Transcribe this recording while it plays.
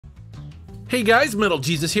Hey guys, Metal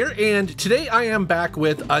Jesus here, and today I am back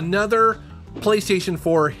with another PlayStation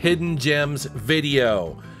 4 Hidden Gems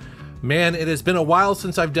video. Man, it has been a while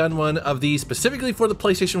since I've done one of these specifically for the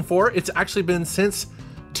PlayStation 4. It's actually been since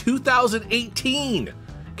 2018.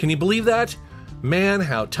 Can you believe that? Man,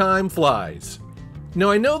 how time flies.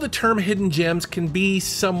 Now, I know the term hidden gems can be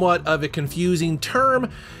somewhat of a confusing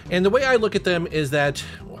term, and the way I look at them is that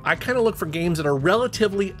I kind of look for games that are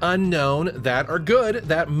relatively unknown, that are good,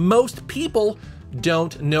 that most people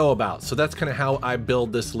don't know about. So that's kind of how I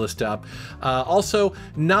build this list up. Also,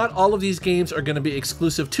 not all of these games are going to be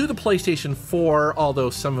exclusive to the PlayStation 4, although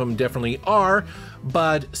some of them definitely are,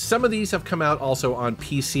 but some of these have come out also on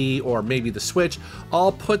PC or maybe the Switch.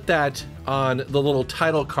 I'll put that on the little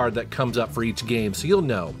title card that comes up for each game, so you'll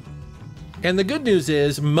know. And the good news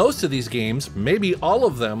is most of these games, maybe all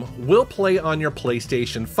of them, will play on your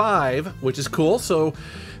PlayStation 5, which is cool. So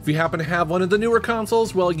if you happen to have one of the newer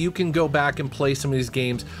consoles, well, you can go back and play some of these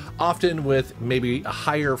games, often with maybe a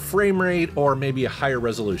higher frame rate or maybe a higher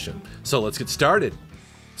resolution. So let's get started.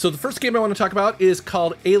 So the first game I want to talk about is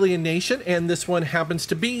called Alienation, and this one happens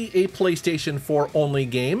to be a PlayStation 4 only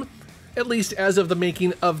game, at least as of the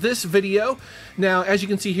making of this video. Now, as you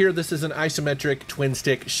can see here, this is an isometric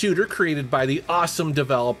twin-stick shooter created by the awesome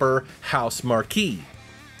developer Housemarque.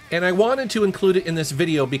 And I wanted to include it in this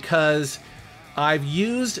video because I've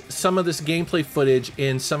used some of this gameplay footage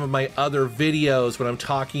in some of my other videos when I'm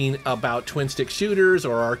talking about twin-stick shooters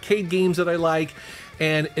or arcade games that I like,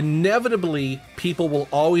 and inevitably people will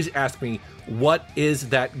always ask me, what is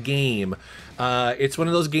that game? It's one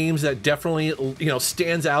of those games that definitely,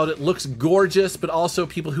 stands out. It looks gorgeous, but also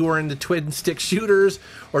people who are into twin stick shooters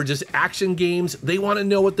or just action games, they want to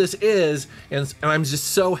know what this is, and I'm just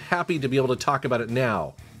so happy to be able to talk about it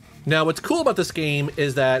now. Now, what's cool about this game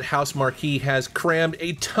is that Housemarque has crammed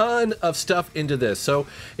a ton of stuff into this, so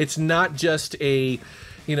it's not just a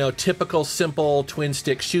typical simple twin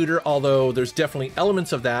stick shooter, although there's definitely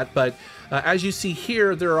elements of that, but as you see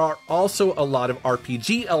here, there are also a lot of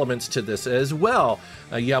RPG elements to this as well.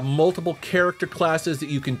 You have multiple character classes that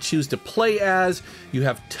you can choose to play as. You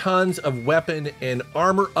have tons of weapon and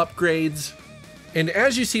armor upgrades. And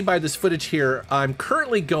as you see by this footage here, I'm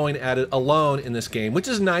currently going at it alone in this game, which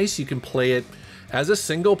is nice. You can play it as a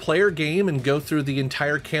single player game and go through the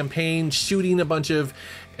entire campaign shooting a bunch of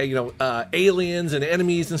aliens and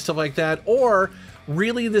enemies and stuff like that. Or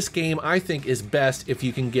really, this game I think is best if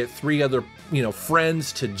you can get 3 other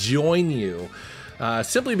friends to join you,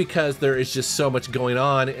 simply because there is just so much going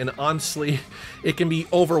on, and honestly it can be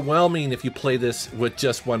overwhelming if you play this with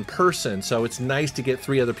just one person. So it's nice to get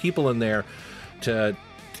 3 other people in there to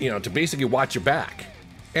basically watch your back.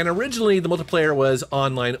 And originally the multiplayer was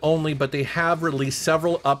online only, but they have released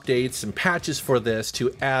several updates and patches for this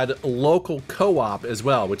to add local co-op as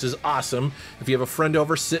well, which is awesome if you have a friend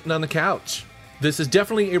over sitting on the couch. This is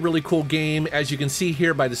definitely a really cool game. As you can see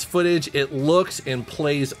here by this footage, it looks and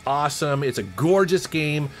plays awesome. It's a gorgeous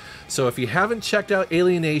game. So if you haven't checked out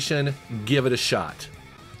Alienation, give it a shot.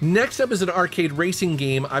 Next up is an arcade racing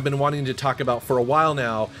game I've been wanting to talk about for a while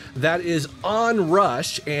now. That is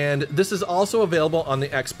OnRush, and this is also available on the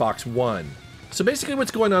Xbox One. So basically what's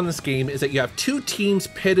going on in this game is that you have 2 teams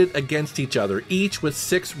pitted against each other, each with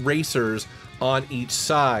 6 racers on each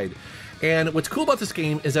side. And what's cool about this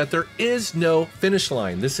game is that there is no finish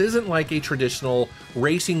line. This isn't like a traditional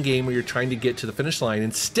racing game where you're trying to get to the finish line.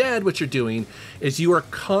 Instead, what you're doing is you are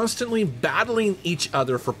constantly battling each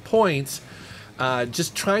other for points,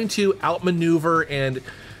 just trying to outmaneuver and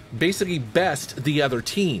basically best the other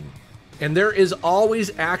team. And there is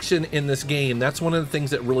always action in this game. That's one of the things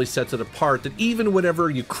that really sets it apart, that even whenever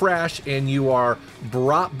you crash and you are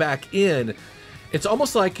brought back in, it's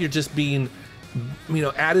almost like you're just being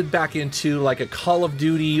added back into like a Call of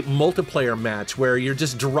Duty multiplayer match where you're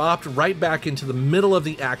just dropped right back into the middle of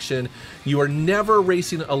the action. You are never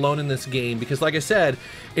racing alone in this game because, like I said,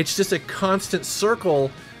 it's just a constant circle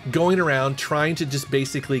going around trying to just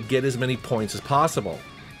basically get as many points as possible.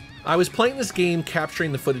 I was playing this game,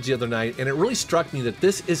 capturing the footage the other night, and it really struck me that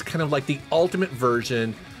this is kind of like the ultimate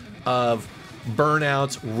version of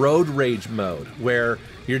Burnout's Road Rage mode, where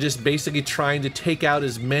you're just basically trying to take out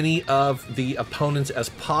as many of the opponents as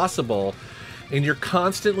possible, and you're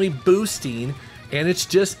constantly boosting, and it's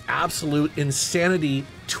just absolute insanity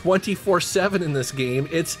 24/7 in this game.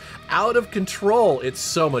 It's out of control. It's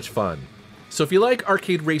so much fun. So if you like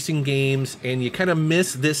arcade racing games and you kind of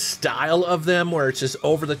miss this style of them where it's just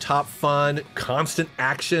over-the-top fun, constant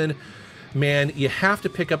action, man, you have to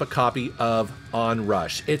pick up a copy of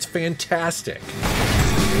OnRush. It's fantastic.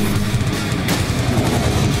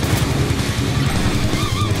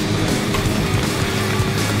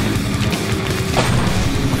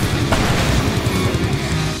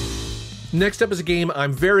 Next up is a game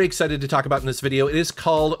I'm very excited to talk about in this video. It is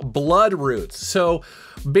called Bloodroots. So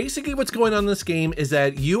basically what's going on in this game is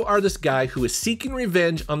that you are this guy who is seeking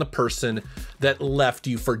revenge on the person that left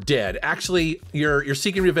you for dead. Actually, you're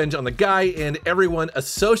seeking revenge on the guy and everyone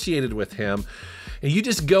associated with him. And you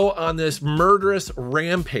just go on this murderous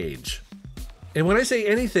rampage. And when I say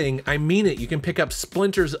anything, I mean it. You can pick up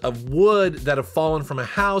splinters of wood that have fallen from a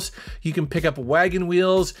house. You can pick up wagon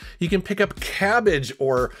wheels. You can pick up cabbage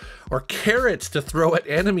or carrots to throw at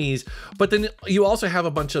enemies. But then you also have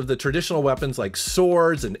a bunch of the traditional weapons like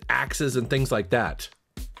swords and axes and things like that.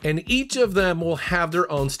 And each of them will have their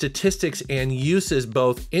own statistics and uses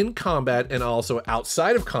both in combat and also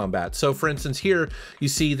outside of combat. So for instance, here you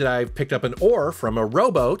see that I've picked up an oar from a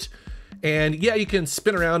rowboat. And yeah, you can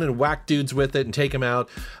spin around and whack dudes with it and take them out.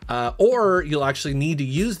 Or you'll actually need to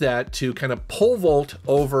use that to kind of pole vault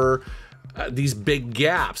over these big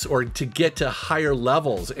gaps or to get to higher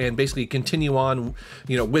levels and basically continue on,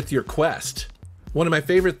 with your quest. One of my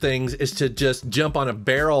favorite things is to just jump on a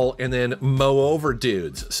barrel and then mow over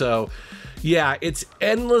dudes. So yeah, it's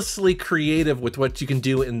endlessly creative with what you can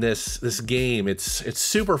do in this game. It's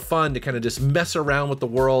super fun to kind of just mess around with the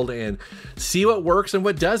world and see what works and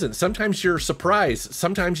what doesn't. Sometimes you're surprised.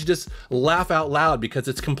 Sometimes you just laugh out loud because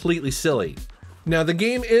it's completely silly. Now the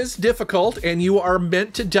game is difficult and you are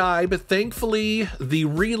meant to die, but thankfully the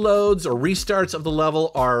reloads or restarts of the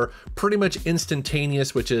level are pretty much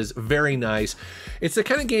instantaneous, which is very nice. It's the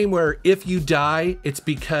kind of game where if you die, it's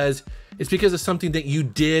because of something that you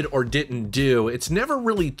did or didn't do. It's never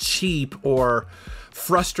really cheap or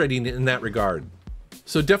frustrating in that regard.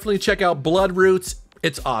 So definitely check out Bloodroots.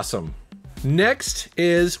 It's awesome. Next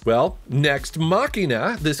is, well, Nex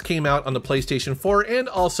Machina. This came out on the PlayStation 4 and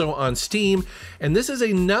also on Steam. And this is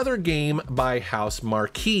another game by House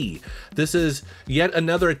Marquee. This is yet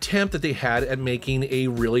another attempt that they had at making a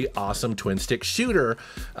really awesome twin stick shooter,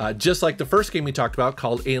 just like the first game we talked about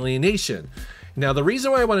called Alienation. Now, the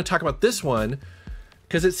reason why I want to talk about this one,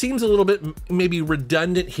 because it seems a little bit maybe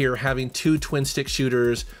redundant here having two twin stick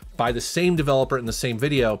shooters by the same developer in the same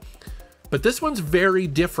video, but this one's very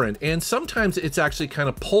different and sometimes it's actually kind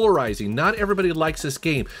of polarizing. Not everybody likes this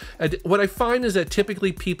game. And what I find is that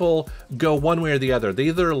typically people go one way or the other. They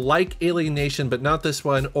either like Alienation but not this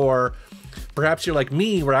one, or perhaps you're like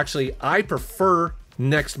me where actually I prefer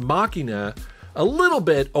Nex Machina a little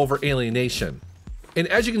bit over Alienation. And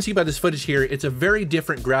as you can see by this footage here, it's a very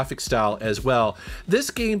different graphic style as well. This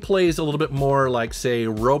game plays a little bit more like, say,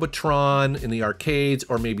 Robotron in the arcades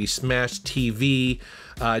or maybe Smash TV.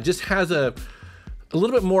 Just has a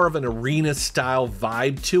little bit more of an arena style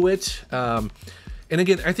vibe to it. And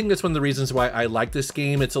again, I think that's one of the reasons why I like this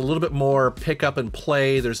game. It's a little bit more pick up and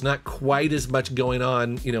play. There's not quite as much going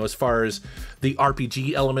on, as far as the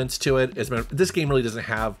RPG elements to it. This game really doesn't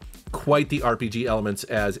have quite the RPG elements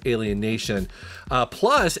as Alienation.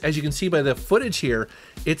 Plus, as you can see by the footage here,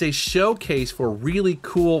 it's a showcase for really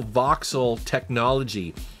cool voxel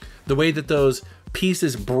technology. The way that those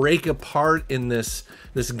pieces break apart in this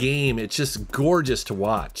game, it's just gorgeous to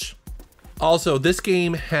watch. Also, this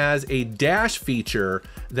game has a dash feature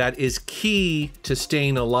that is key to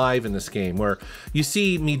staying alive in this game, where you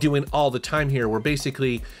see me doing all the time here, where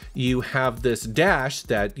basically you have this dash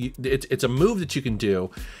that it's a move that you can do.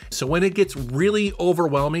 So when it gets really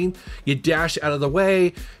overwhelming, you dash out of the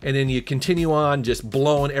way and then you continue on just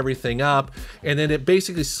blowing everything up, and then it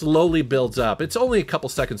basically slowly builds up. It's only a couple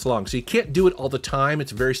seconds long, so you can't do it all the time.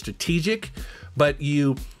 It's very strategic, but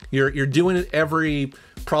you're doing it every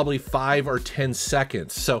probably 5 or 10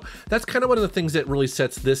 seconds. So that's kind of one of the things that really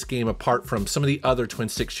sets this game apart from some of the other twin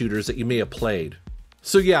stick shooters that you may have played.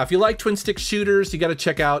 So yeah, if you like twin stick shooters, you got to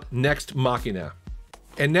check out Nex Machina.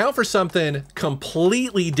 And now for something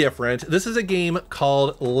completely different. This is a game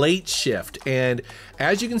called Late Shift. And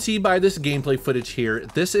as you can see by this gameplay footage here,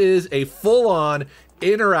 this is a full-on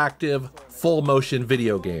interactive full motion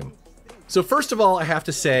video game. So first of all, I have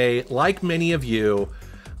to say, like many of you,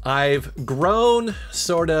 I've grown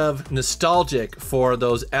sort of nostalgic for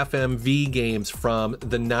those FMV games from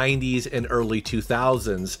the 90s and early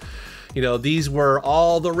 2000s. These were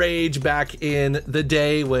all the rage back in the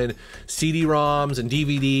day when CD-ROMs and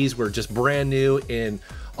DVDs were just brand new in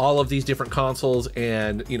all of these different consoles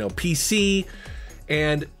and, PC.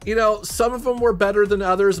 And, some of them were better than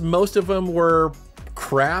others. Most of them were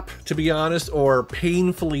crap, to be honest, or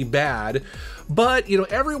painfully bad. But,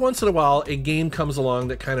 every once in a while, a game comes along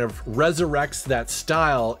that kind of resurrects that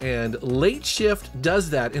style, and Late Shift does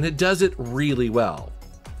that, and it does it really well.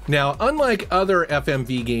 Now, unlike other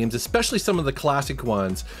FMV games, especially some of the classic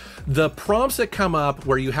ones, the prompts that come up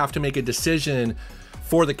where you have to make a decision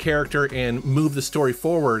for the character and move the story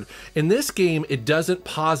forward. In this game, it doesn't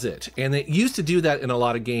pause it, and it used to do that in a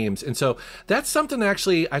lot of games. And so that's something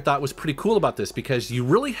actually I thought was pretty cool about this, because you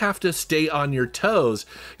really have to stay on your toes.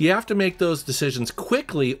 You have to make those decisions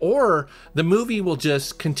quickly, or the movie will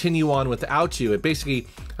just continue on without you. It basically,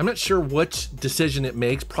 I'm not sure which decision it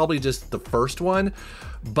makes, probably just the first one,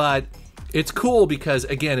 but it's cool because,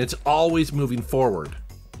 again, it's always moving forward.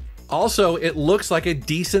 Also, it looks like a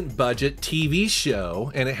decent budget TV show,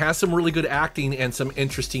 and it has some really good acting and some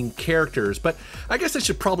interesting characters. But I guess I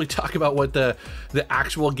should probably talk about what the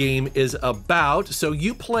actual game is about. So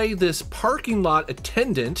you play this parking lot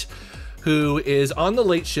attendant who is on the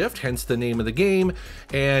late shift, hence the name of the game,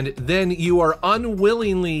 and then you are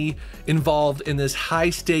unwillingly involved in this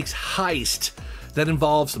high-stakes heist that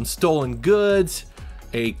involves some stolen goods,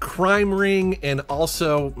 a crime ring, and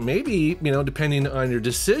also maybe, you know, depending on your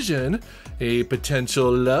decision, a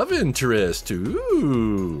potential love interest.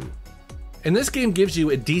 Ooh. And this game gives you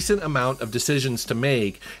a decent amount of decisions to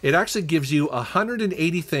make. It actually gives you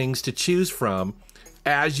 180 things to choose from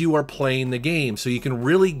as you are playing the game, so you can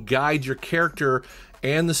really guide your character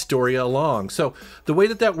and the story along. So the way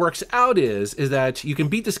that that works out is that you can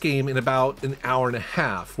beat this game in about an hour and a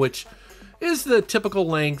half, which is the typical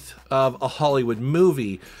length of a Hollywood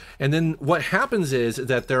movie. And then what happens is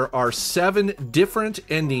that there are 7 different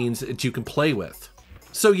endings that you can play with.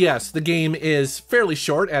 So yes, the game is fairly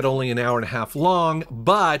short at only an hour and a half long,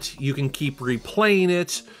 but you can keep replaying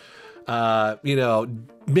it, you know,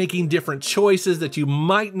 making different choices that you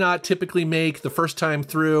might not typically make the first time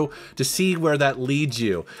through to see where that leads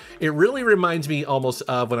you. It really reminds me almost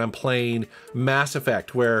of when I'm playing Mass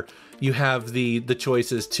Effect, where you have the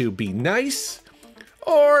choices to be nice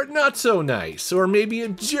or not so nice, or maybe a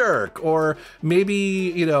jerk, or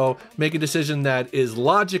maybe, you know, make a decision that is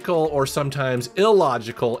logical or sometimes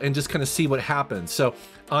illogical, and just kind of see what happens. So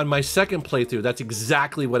on my second playthrough, that's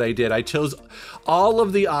exactly what I did. I chose all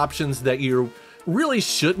of the options that you really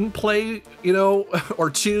shouldn't play, you know, or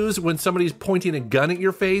choose when somebody's pointing a gun at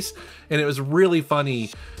your face. And it was really funny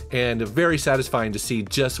and very satisfying to see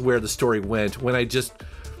just where the story went when I just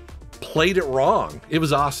played it wrong. It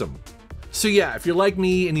was awesome. So yeah, if you're like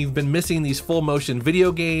me and you've been missing these full motion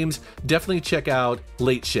video games, definitely check out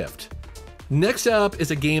Late Shift. Next up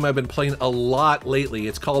is a game I've been playing a lot lately.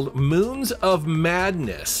 It's called Moons of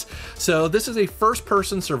Madness. So this is a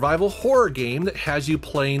first-person survival horror game that has you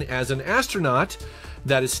playing as an astronaut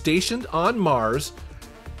that is stationed on Mars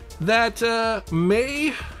that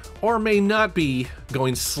may or may not be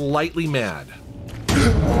going slightly mad.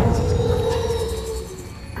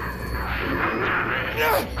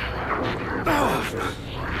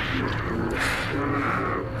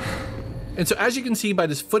 And so as you can see by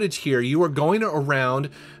this footage here, you are going around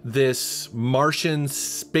this Martian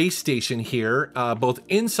space station here, both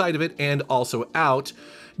inside of it and also out,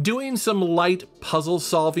 doing some light puzzle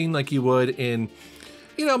solving like you would in,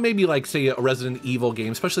 you know, maybe like, say, a Resident Evil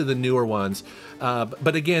game, especially the newer ones.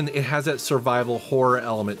 But again, it has that survival horror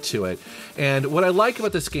element to it. And what I like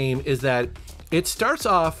about this game is that it starts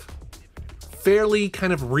off fairly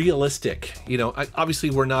kind of realistic. You know, obviously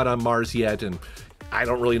we're not on Mars yet, and I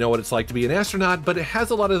don't really know what it's like to be an astronaut, but it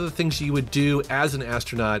has a lot of the things you would do as an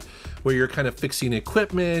astronaut, where you're kind of fixing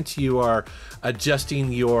equipment, you are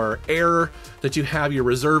adjusting your air that you have, your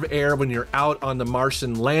reserve air when you're out on the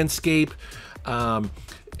Martian landscape. And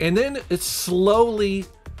then it slowly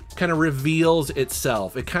kind of reveals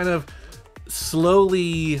itself. It kind of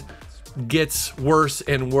slowly gets worse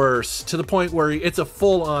and worse to the point where it's a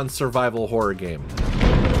full-on survival horror game.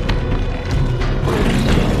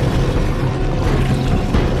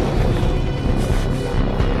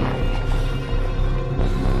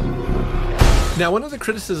 Now, one of the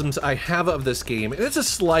criticisms I have of this game, and it's a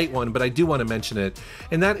slight one, but I do want to mention it,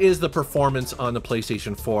 and that is the performance on the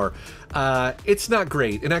PlayStation 4. It's not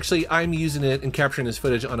great, and actually I'm using it and capturing this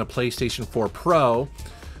footage on a PlayStation 4 Pro,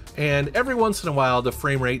 and every once in a while the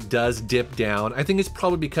frame rate does dip down. I think it's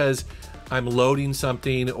probably because I'm loading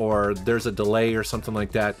something or there's a delay or something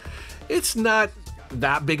like that. It's not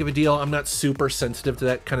that big of a deal. I'm not super sensitive to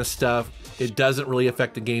that kind of stuff. It doesn't really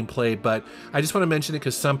affect the gameplay, but I just want to mention it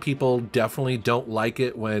because some people definitely don't like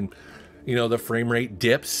it when, you know, the frame rate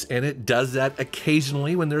dips, and it does that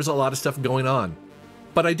occasionally when there's a lot of stuff going on.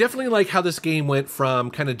 But I definitely like how this game went from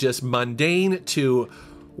kind of just mundane to,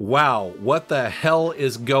 wow, what the hell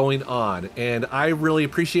is going on? And I really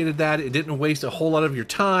appreciated that. It didn't waste a whole lot of your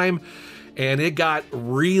time, and it got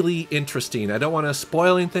really interesting. I don't want to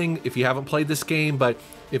spoil anything if you haven't played this game, but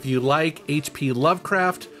if you like H.P.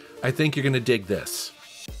 Lovecraft, I think you're going to dig this.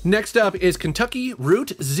 Next up is Kentucky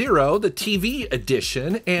Route Zero, the TV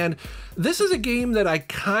edition, and this is a game that I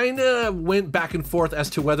kind of went back and forth as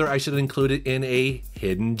to whether I should include it in a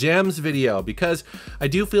Hidden Gems video, because I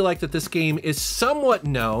do feel like that this game is somewhat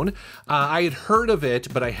known. I had heard of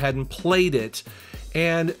it, but I hadn't played it,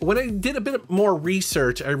 and when I did a bit more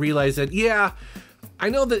research, I realized that, yeah, I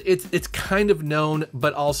know that it's kind of known,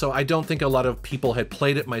 but also I don't think a lot of people had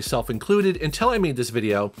played it, myself included, until I made this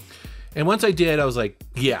video. And once I did, I was like,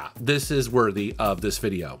 yeah, this is worthy of this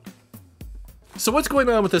video. So what's going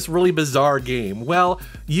on with this really bizarre game? Well,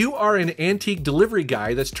 you are an antique delivery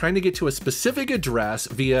guy that's trying to get to a specific address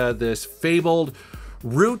via this fabled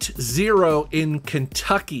Route Zero in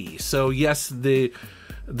Kentucky. So yes, the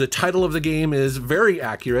title of the game is very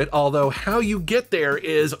accurate, although how you get there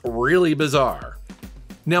is really bizarre.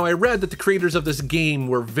 Now, I read that the creators of this game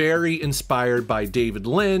were very inspired by David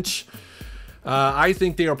Lynch. I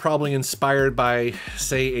think they are probably inspired by,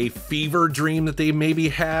 say, a fever dream that they maybe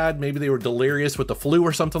had. Maybe they were delirious with the flu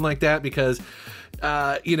or something like that, because,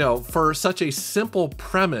 you know, for such a simple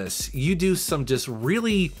premise, you do some just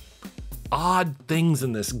really odd things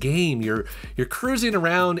in this game. You're cruising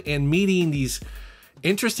around and meeting these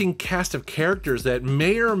interesting cast of characters that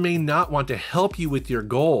may or may not want to help you with your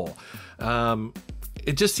goal.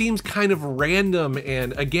 It just seems kind of random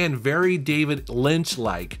and, again, very David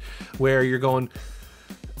Lynch-like, where you're going,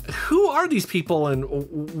 who are these people and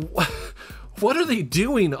what are they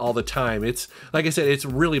doing all the time? It's, like I said, it's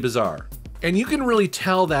really bizarre. And you can really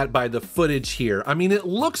tell that by the footage here. I mean, it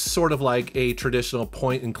looks sort of like a traditional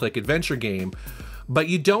point-and-click adventure game, but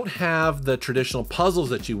you don't have the traditional puzzles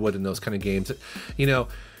that you would in those kind of games. You know,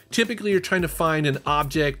 typically, you're trying to find an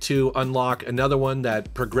object to unlock another one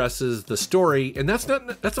that progresses the story, and that's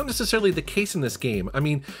not necessarily the case in this game. I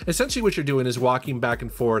mean, essentially what you're doing is walking back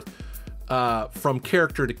and forth from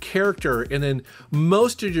character to character, and then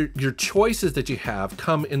most of your choices that you have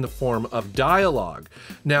come in the form of dialogue.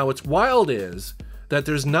 Now, what's wild is that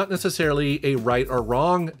there's not necessarily a right or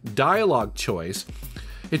wrong dialogue choice.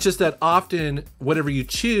 It's just that often whatever you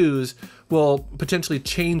choose will potentially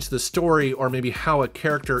change the story or maybe how a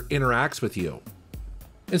character interacts with you.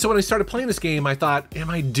 And so when I started playing this game, I thought, am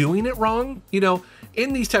I doing it wrong? You know,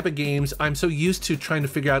 in these type of games, I'm so used to trying to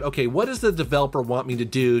figure out, okay, what does the developer want me to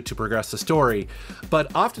do to progress the story?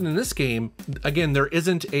 But often in this game, again, there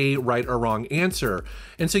isn't a right or wrong answer.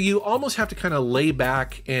 And so you almost have to kind of lay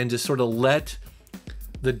back and just sort of let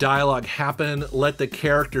the dialogue happen, let the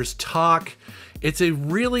characters talk. It's a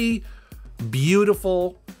really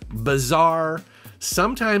beautiful, bizarre,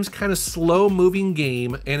 sometimes kind of slow-moving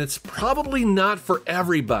game, and it's probably not for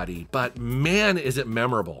everybody, but man, is it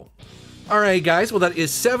memorable. All right, guys, well, that is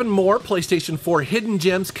 7 more PlayStation 4 Hidden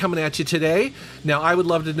Gems coming at you today. Now, I would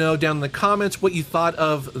love to know down in the comments what you thought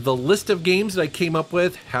of the list of games that I came up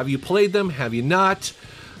with. Have you played them? Have you not?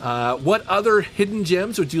 What other hidden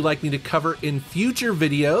gems would you like me to cover in future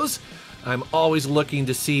videos? I'm always looking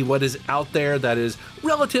to see what is out there that is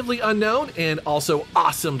relatively unknown and also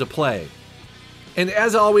awesome to play. And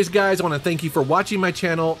as always, guys, I want to thank you for watching my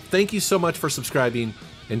channel. Thank you so much for subscribing,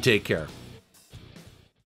 and take care.